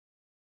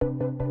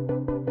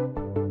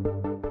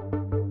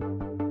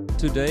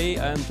Today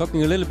I'm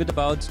talking a little bit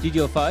about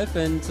DDR5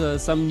 and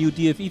some new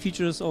DFE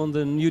features on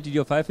the new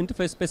DDR5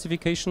 interface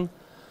specification.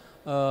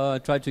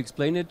 Try to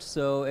explain it.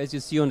 So as you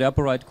see on the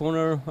upper right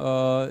corner,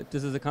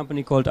 this is a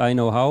company called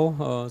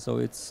EyeKnowHow. So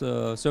it's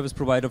a service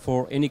provider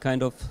for any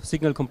kind of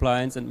signal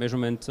compliance and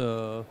measurement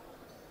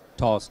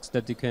tasks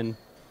that you can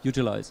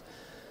utilize.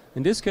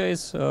 In this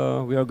case,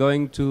 we are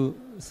going to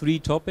 3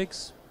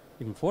 topics,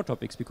 even 4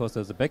 topics because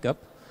there's a backup.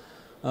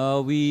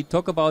 We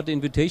talk about the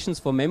invitations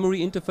for memory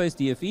interface,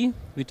 DFE.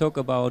 We talk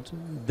about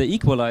the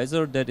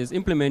equalizer that is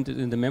implemented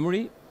in the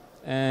memory.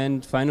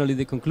 And finally,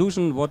 the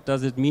conclusion, what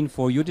does it mean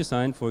for your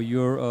design, for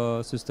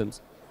your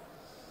systems?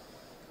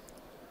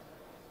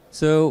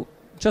 So,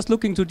 just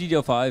looking to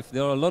DDR5,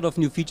 there are a lot of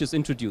new features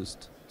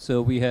introduced.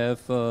 So we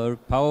have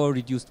power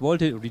reduced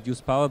voltage,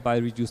 reduced power by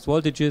reduced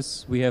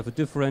voltages. We have a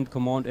different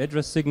command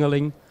address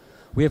signaling.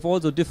 We have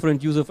also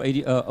different use of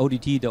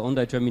ODT, the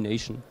on-die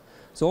termination.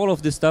 So all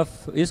of this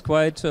stuff is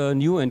quite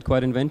new and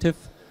quite inventive,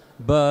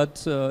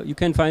 but you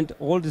can find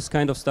all this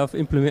kind of stuff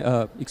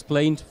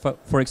explained,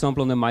 for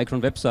example, on the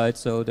Micron website.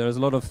 So there is a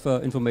lot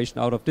of information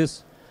out of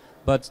this.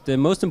 But the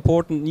most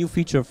important new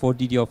feature for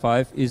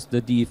DDR5 is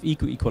the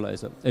DFE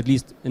equalizer, at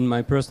least in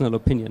my personal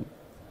opinion.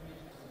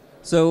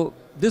 So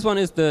this one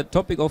is the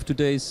topic of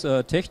today's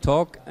tech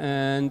talk,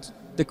 and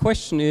the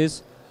question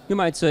is, you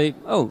might say,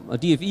 oh, a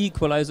DFE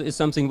equalizer is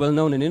something well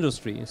known in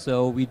industry.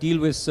 So we deal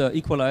with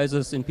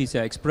equalizers in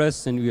PCI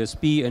Express and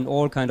USB and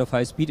all kind of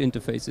high-speed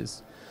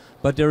interfaces.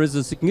 But there is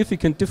a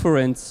significant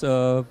difference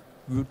to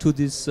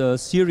these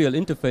serial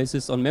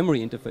interfaces on memory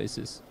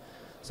interfaces.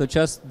 So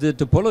just the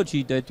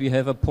topology that we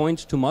have a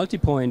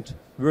point-to-multipoint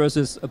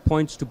versus a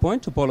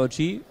point-to-point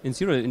topology in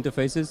serial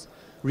interfaces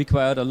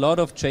required a lot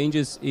of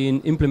changes in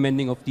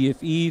implementing of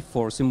DFE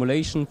for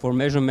simulation, for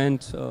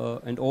measurement,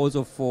 and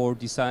also for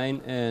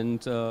design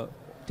and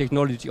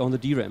technology on the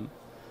DRAM.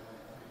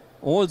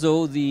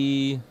 Also,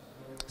 the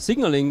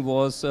signaling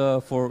was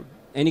for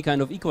any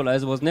kind of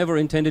equalizer was never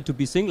intended to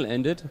be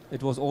single-ended.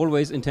 It was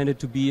always intended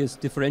to be as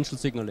differential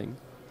signaling.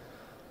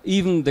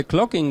 Even the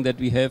clocking that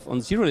we have on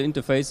serial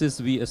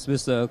interfaces,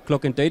 with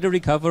clock and data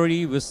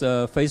recovery, with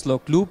a phase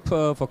lock loop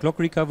for clock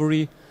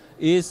recovery,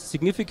 is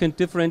significant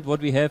different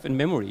what we have in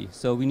memory.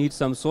 So we need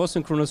some source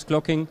synchronous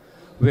clocking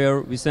where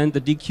we send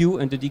the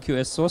DQ and the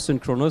DQS source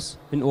synchronous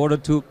in order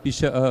to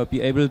be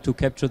able to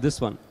capture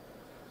this one.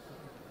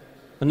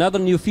 Another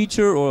new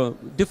feature or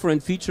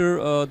different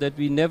feature that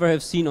we never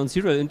have seen on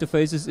serial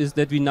interfaces is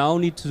that we now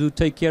need to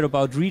take care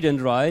about read and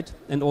write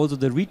and also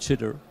the read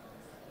jitter.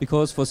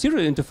 Because for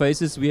serial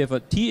interfaces we have a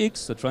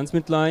TX, a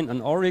transmit line,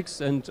 an RX,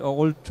 and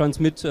all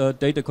transmit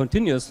data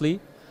continuously,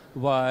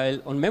 while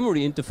on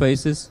memory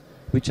interfaces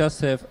we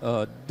just have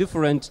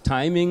different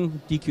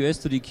timing,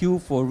 DQS to DQ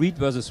for read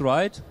versus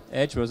write,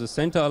 edge versus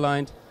center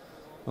aligned.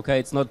 Okay,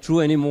 it's not true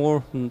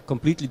anymore,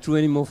 completely true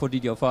anymore for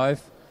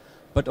DDR5.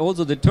 But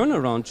also the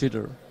turnaround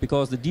jitter,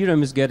 because the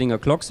DRAM is getting a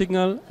clock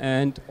signal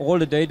and all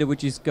the data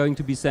which is going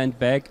to be sent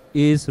back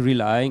is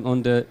relying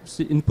on the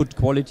input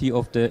quality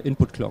of the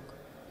input clock.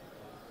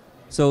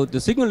 So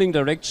the signaling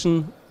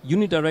direction,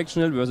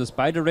 unidirectional versus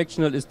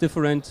bidirectional, is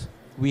different.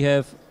 We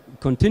have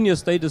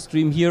continuous data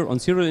stream here on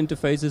serial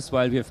interfaces,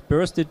 while we have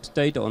bursted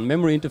data on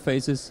memory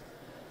interfaces,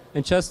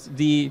 and just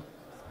the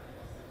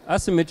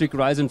asymmetric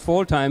rise and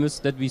fall times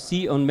that we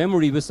see on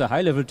memory with the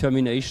high-level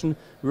termination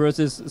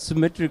versus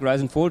symmetric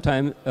rise and fall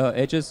time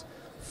edges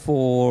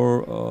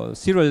for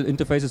serial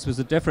interfaces with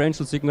the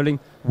differential signaling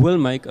will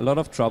make a lot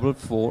of trouble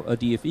for a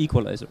DFE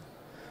equalizer.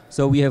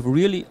 So we have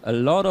really a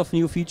lot of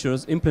new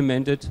features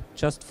implemented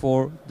just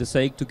for the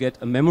sake to get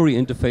a memory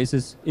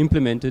interfaces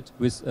implemented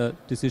with a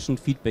decision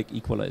feedback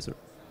equalizer.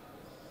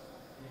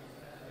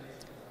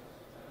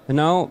 And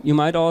now you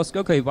might ask,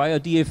 okay, why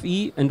a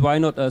DFE and why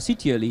not a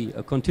CTLE,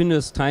 a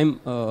continuous time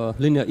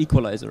linear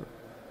equalizer?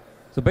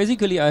 So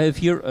basically I have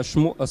here a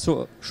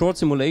short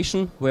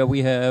simulation where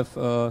we have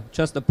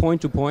just a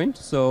point-to-point,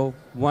 so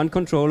one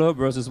controller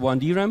versus one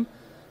DRAM,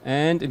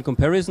 and in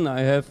comparison I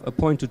have a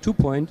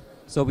point-to-two-point.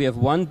 So we have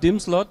one DIMM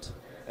slot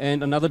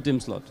and another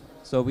DIMM slot.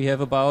 So we have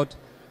about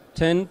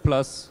 10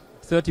 plus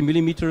 30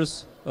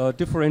 millimeters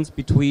difference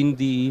between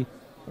the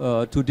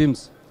two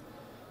DIMMs.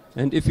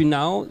 And if we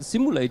now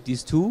simulate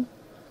these two,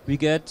 we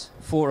get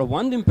for a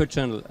 1 DIMM per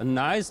channel a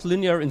nice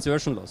linear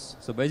insertion loss.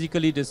 So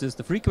basically this is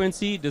the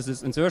frequency, this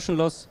is insertion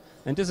loss,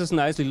 and this is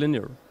nicely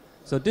linear.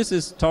 So this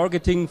is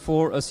targeting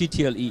for a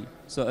CTLE.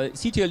 So a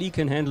CTLE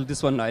can handle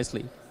this one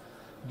nicely.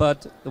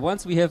 But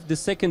once we have the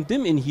second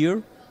DIMM in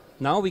here,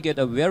 now we get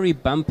a very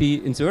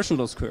bumpy insertion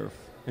loss curve.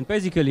 And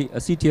basically a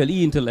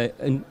CTLE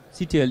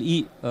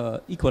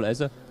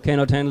equalizer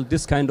cannot handle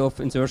this kind of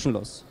insertion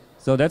loss.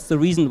 So that's the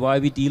reason why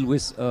we deal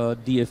with a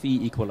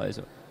DFE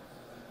equalizer.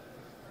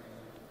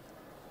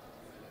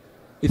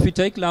 If we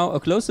take now a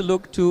closer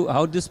look to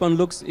how this one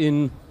looks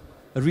in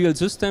a real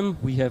system,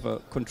 we have a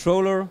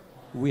controller,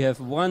 we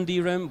have one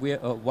DRAM, we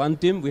have one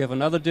DIMM, we have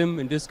another DIMM.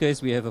 In this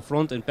case we have a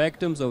front and back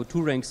DIMM, so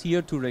 2 ranks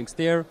here, 2 ranks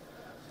there.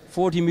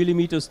 40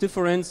 millimeters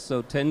difference,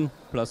 so 10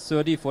 plus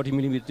 30, 40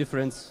 millimeter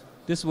difference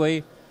this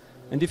way.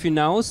 And if you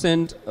now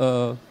send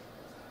a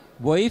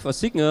wave, a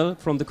signal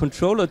from the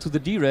controller to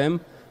the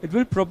DRAM, it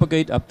will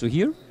propagate up to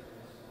here.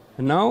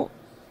 And now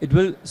it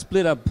will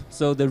split up.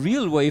 So the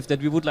real wave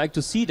that we would like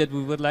to see, that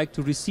we would like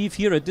to receive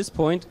here at this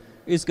point,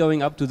 is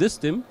going up to this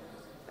DIMM.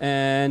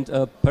 And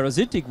a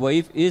parasitic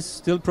wave is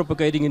still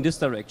propagating in this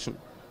direction.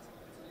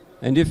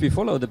 And if we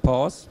follow the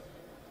path,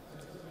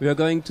 we are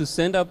going to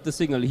send up the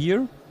signal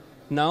here.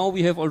 Now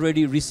we have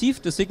already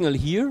received the signal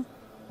here,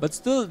 but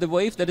still the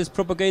wave that is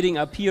propagating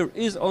up here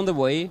is on the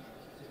way.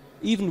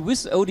 Even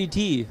with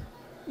ODT,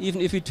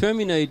 even if we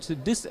terminate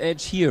this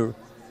edge here,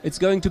 it's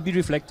going to be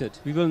reflected.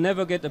 We will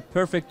never get a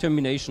perfect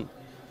termination.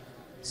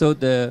 So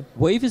the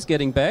wave is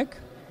getting back,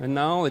 and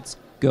now it's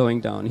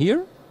going down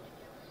here,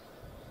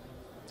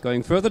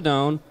 going further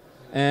down,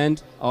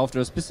 and after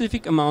a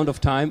specific amount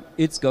of time,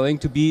 it's going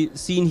to be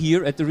seen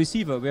here at the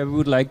receiver, where we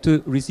would like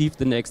to receive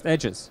the next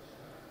edges.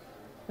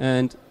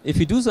 And if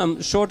you do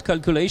some short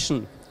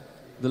calculation,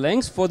 the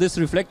length for this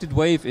reflected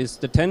wave is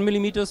the 10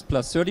 millimeters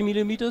plus 30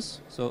 millimeters,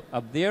 so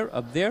up there,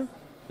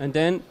 and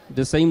then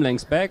the same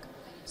length back.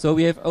 So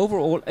we have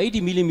overall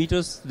 80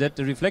 millimeters that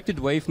the reflected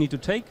wave need to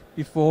take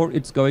before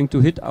it's going to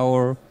hit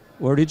our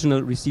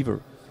original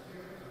receiver.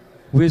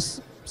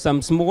 With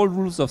some small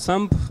rules of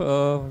thumb,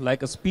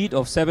 like a speed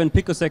of 7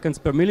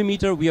 picoseconds per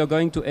millimeter, we are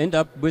going to end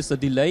up with a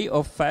delay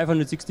of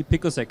 560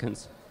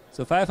 picoseconds.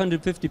 So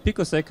 550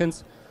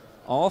 picoseconds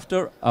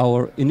after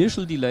our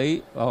initial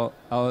delay,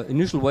 our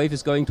initial wave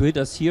is going to hit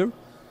us here,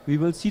 we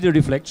will see the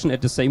reflection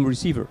at the same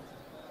receiver.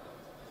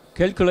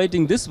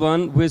 Calculating this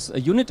one with a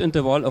unit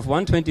interval of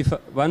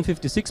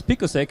 156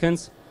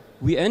 picoseconds,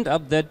 we end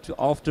up that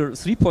after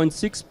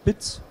 3.6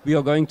 bits we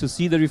are going to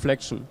see the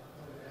reflection.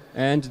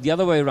 And the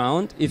other way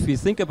around, if we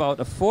think about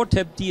a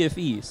 4-tap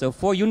DFE, so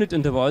 4 unit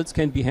intervals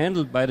can be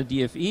handled by the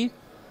DFE,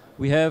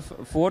 we have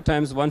 4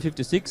 times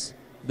 156.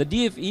 The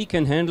DFE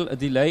can handle a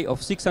delay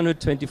of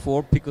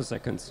 624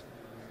 picoseconds.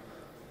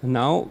 And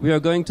now we are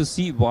going to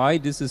see why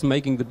this is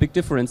making the big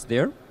difference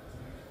there.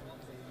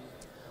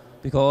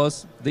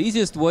 Because the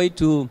easiest way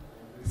to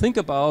think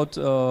about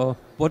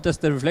what does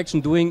the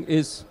reflection doing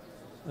is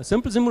a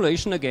simple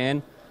simulation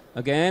again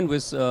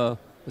with a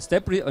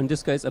step, in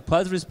this case a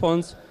pulse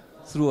response,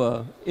 through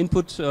an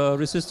input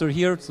resistor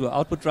here, through an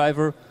output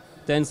driver,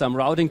 then some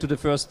routing to the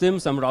first DIMM,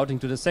 some routing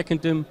to the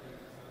second DIMM.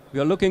 We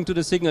are looking to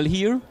the signal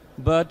here,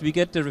 but we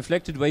get the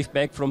reflected wave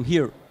back from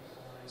here.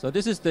 So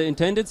this is the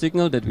intended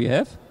signal that we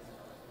have,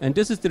 and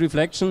this is the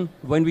reflection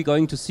when we're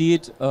going to see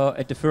it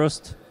at the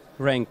first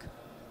rank.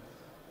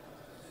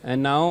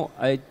 And now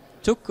I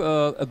took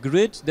a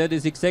grid that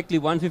is exactly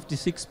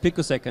 156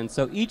 picoseconds.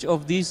 So each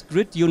of these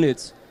grid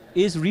units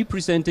is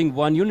representing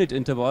 1 unit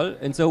interval,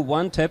 and so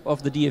 1 tap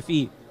of the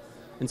DFE.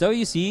 And so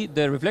you see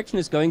the reflection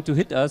is going to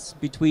hit us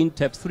between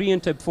tap 3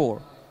 and tap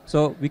 4.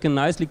 So we can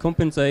nicely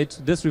compensate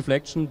this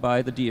reflection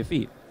by the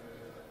DFE.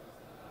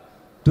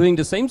 Doing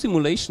the same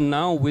simulation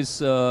now with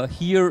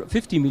here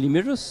 50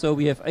 millimeters, so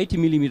we have 80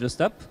 millimeters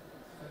step.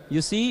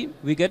 You see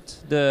we get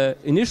the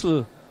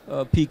initial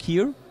peak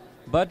here,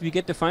 but we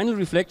get the final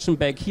reflection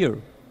back here.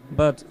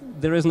 But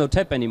there is no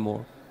tap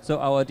anymore. So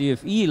our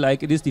DFE,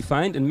 like it is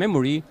defined in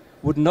memory,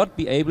 would not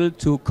be able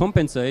to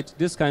compensate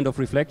this kind of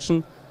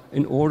reflection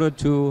in order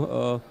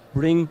to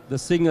bring the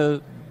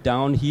signal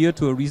down here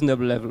to a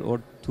reasonable level,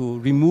 or to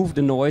remove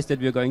the noise that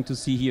we are going to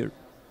see here.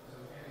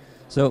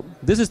 So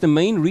this is the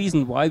main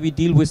reason why we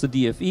deal with the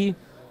DFE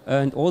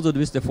and also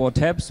with the 4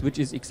 taps, which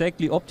is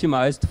exactly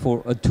optimized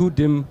for a 2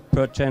 DIMM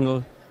per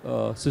channel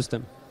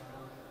system.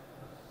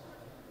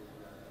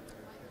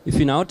 If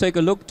you now take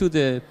a look to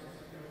the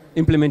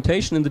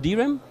implementation in the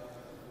DRAM,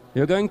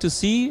 you're going to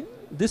see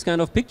this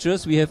kind of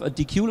pictures. We have a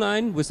DQ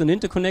line with an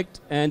interconnect,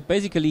 and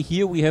basically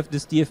here we have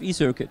this DFE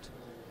circuit.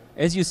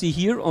 As you see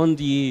here on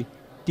the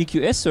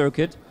DQS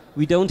circuit,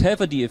 we don't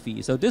have a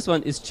DFE. So this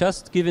one is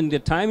just giving the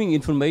timing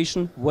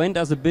information, when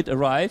does a bit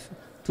arrive,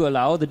 to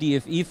allow the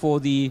DFE for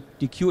the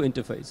DQ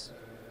interface.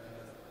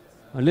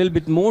 A little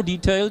bit more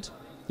detailed,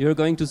 you're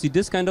going to see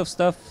this kind of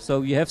stuff.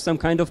 So you have some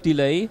kind of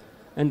delay,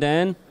 and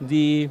then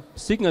the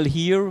signal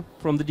here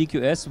from the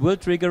DQS will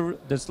trigger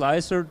the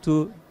slicer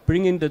to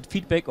bring in the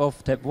feedback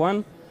of tap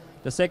 1.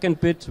 The second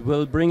bit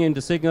will bring in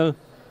the signal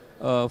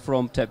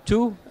from tap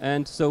 2,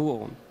 and so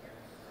on.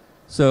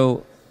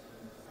 So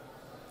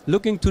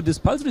looking to this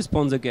pulse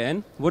response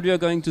again, what we are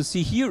going to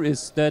see here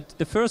is that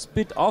the first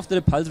bit after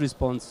the pulse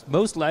response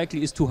most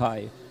likely is too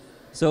high.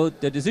 So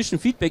the decision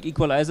feedback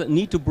equalizer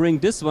need to bring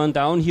this one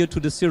down here to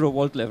the 0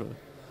 volt level.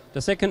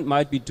 The second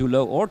might be too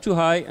low or too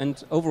high,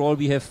 and overall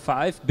we have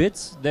 5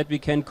 bits that we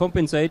can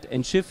compensate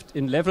and shift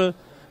in level,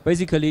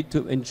 basically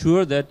to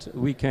ensure that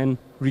we can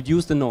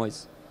reduce the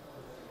noise.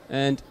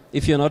 And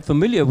if you're not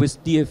familiar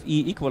with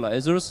DFE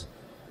equalizers,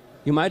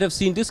 you might have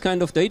seen this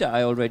kind of data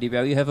already,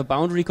 where you have a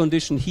boundary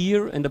condition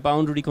here and a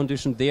boundary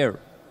condition there.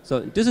 So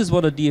this is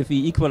what a DFE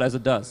equalizer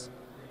does.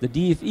 The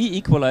DFE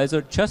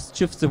equalizer just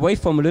shifts the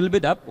waveform a little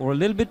bit up or a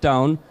little bit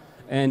down,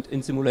 and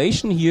in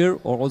simulation here,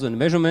 or also in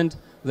measurement,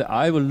 the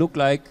eye will look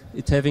like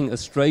it's having a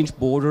strange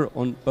border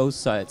on both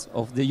sides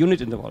of the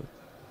unit interval.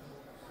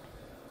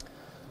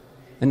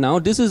 And now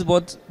this is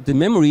what the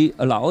memory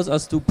allows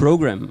us to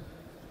program.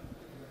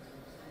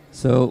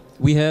 So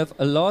we have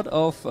a lot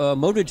of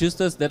mode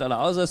registers that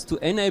allows us to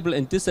enable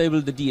and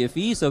disable the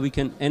DFE. So we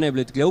can enable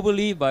it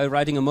globally by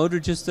writing a mode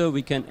register.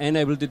 We can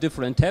enable the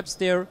different tabs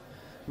there.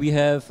 We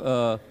have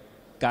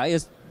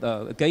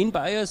gain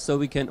bias, so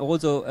we can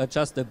also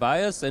adjust the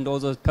bias and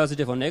also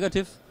positive or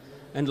negative.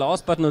 And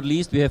last but not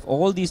least, we have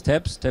all these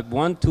tabs, tab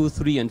 1, 2,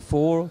 3, and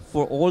 4,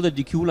 for all the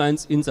DQ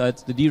lines inside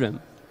the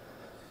DRAM.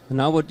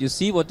 Now what you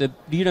see, what the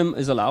DRAM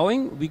is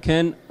allowing, we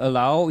can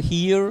allow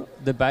here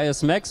the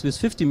bias max with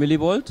 50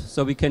 millivolt,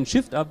 so we can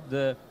shift up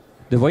the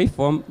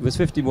waveform with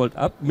 50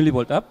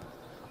 millivolt up,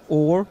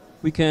 or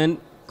we can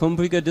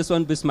configure this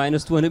one with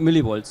minus 200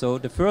 millivolts. So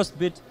the first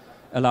bit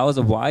allows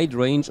a wide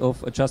range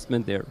of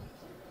adjustment there.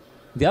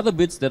 The other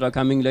bits that are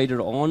coming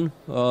later on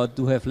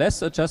do have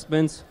less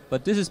adjustments,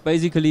 but this is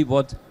basically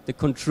what the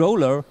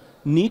controller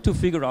need to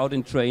figure out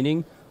in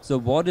training. So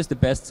what is the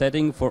best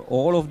setting for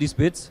all of these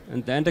bits,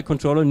 and then the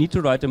controller need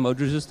to write a mode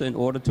register in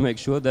order to make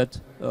sure that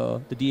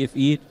the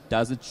DFE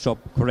does its job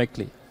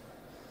correctly.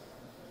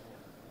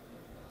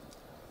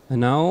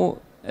 And now,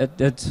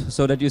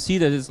 so that you see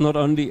that it's not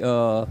only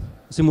a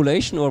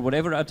simulation or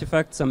whatever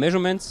artifacts, some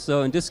measurements.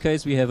 So in this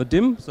case we have a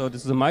DIMM, so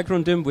this is a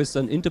micron DIMM with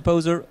an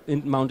interposer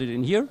mounted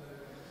in here.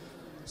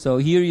 So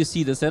here you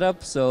see the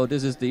setup, so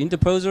this is the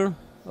interposer,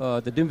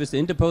 the DIMM with the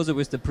interposer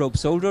with the probe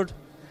soldered.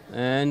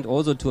 And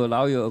also to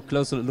allow you a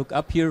closer look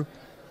up here,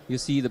 you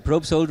see the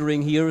probe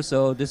soldering here.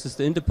 So this is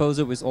the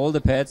interposer with all the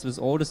pads, with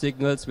all the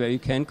signals where you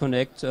can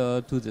connect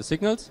to the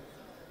signals.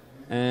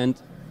 And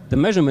the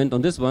measurement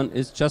on this one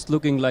is just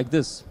looking like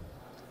this.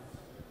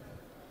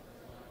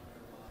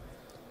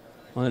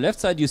 On the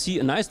left side you see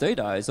a nice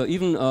data eye, so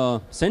even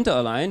center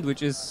aligned,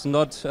 which is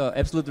not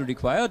absolutely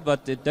required,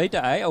 but the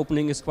data eye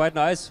opening is quite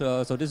nice.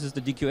 So this is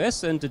the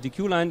DQS, and the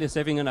DQ line is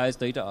having a nice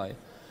data eye.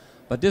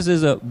 But this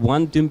is a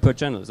 1 DIMM per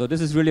channel, so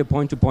this is really a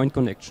point-to-point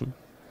connection.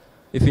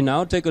 If you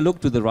now take a look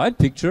to the right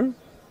picture,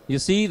 you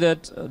see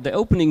that the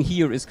opening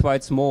here is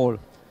quite small.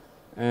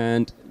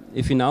 And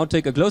if you now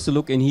take a closer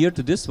look in here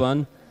to this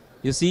one,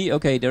 you see,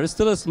 okay, there is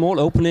still a small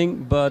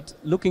opening, but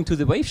looking to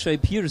the wave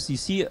shape here, you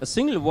see a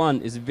single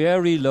one is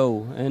very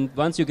low. And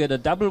once you get a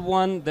double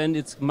one, then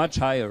it's much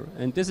higher.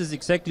 And this is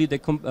exactly the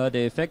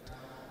effect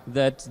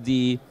that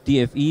the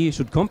DFE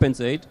should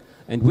compensate.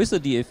 And with the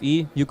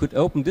DFE, you could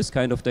open this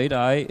kind of data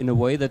eye in a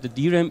way that the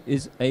DRAM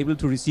is able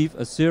to receive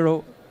a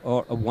 0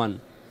 or a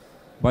 1.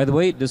 By the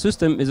way, the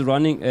system is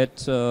running at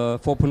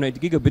 4.8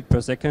 gigabit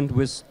per second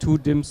with 2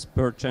 DIMMs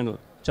per channel.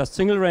 Just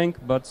single rank,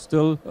 but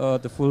still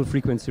the full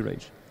frequency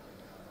range.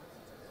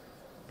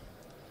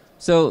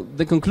 So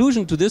the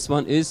conclusion to this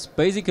one is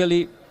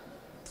basically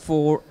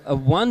for a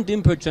 1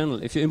 DIMM per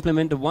channel, if you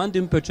implement a 1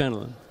 DIMM per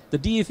channel, the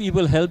DFE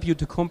will help you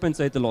to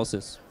compensate the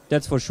losses.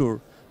 That's for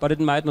sure. But it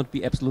might not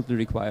be absolutely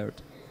required.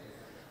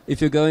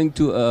 If you're going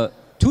to a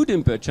 2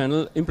 DIMM per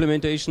channel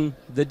implementation,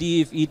 the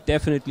DFE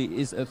definitely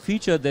is a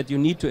feature that you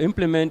need to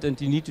implement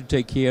and you need to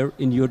take care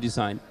in your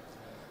design.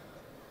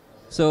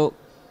 So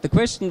the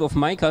question of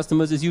my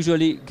customers is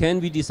usually,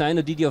 can we design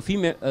a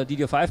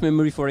DDR5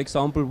 memory, for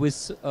example,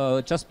 with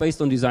just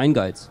based on design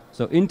guides?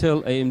 So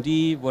Intel,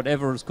 AMD,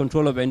 whatever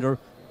controller vendor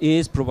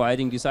is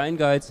providing design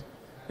guides.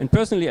 And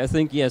personally, I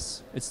think,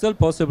 yes, it's still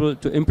possible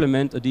to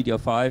implement a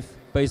DDR5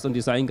 based on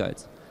design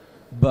guides.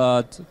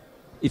 But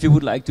if you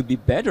would like to be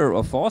better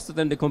or faster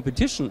than the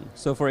competition,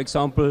 so for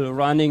example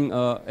running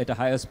at a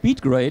higher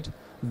speed grade,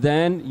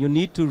 then you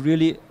need to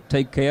really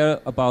take care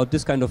about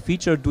this kind of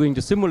feature, doing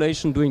the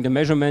simulation, doing the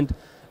measurement,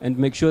 and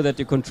make sure that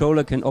your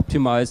controller can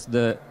optimize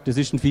the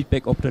decision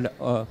feedback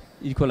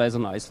equalizer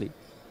nicely.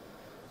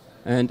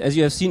 And as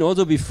you have seen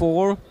also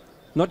before,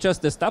 not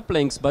just the stub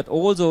lengths, but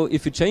also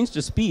if you change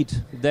the speed,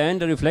 then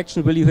the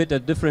reflection will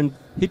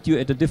hit you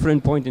at a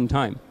different point in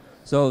time.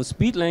 So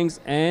speed length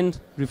and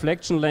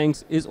reflection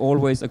length is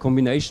always a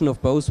combination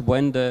of both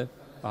when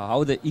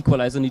how the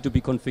equalizer need to be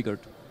configured.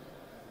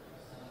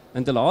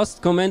 And the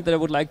last comment that I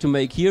would like to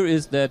make here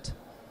is that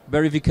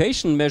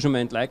verification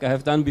measurement, like I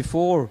have done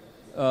before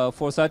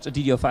for such a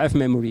DDR5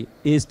 memory,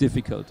 is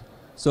difficult.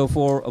 So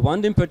for a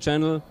 1 DIMM per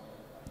channel,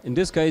 in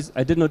this case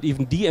I did not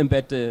even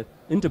de-embed the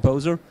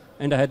interposer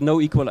and I had no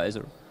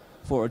equalizer.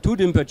 For a 2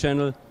 DIMM per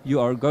channel,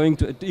 you are going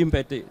to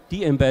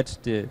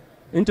de-embed the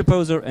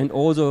interposer and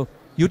also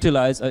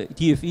utilize a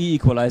DFE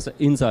equalizer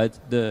inside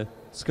the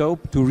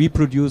scope to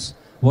reproduce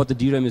what the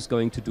DRAM is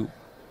going to do.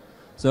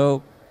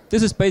 So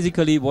this is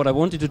basically what I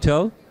wanted to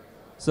tell.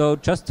 So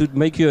just to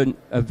make you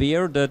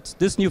aware that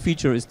this new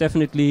feature is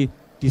definitely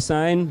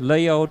design,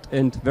 layout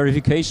and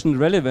verification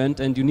relevant,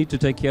 and you need to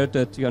take care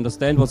that you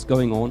understand what's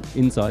going on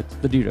inside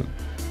the DRAM.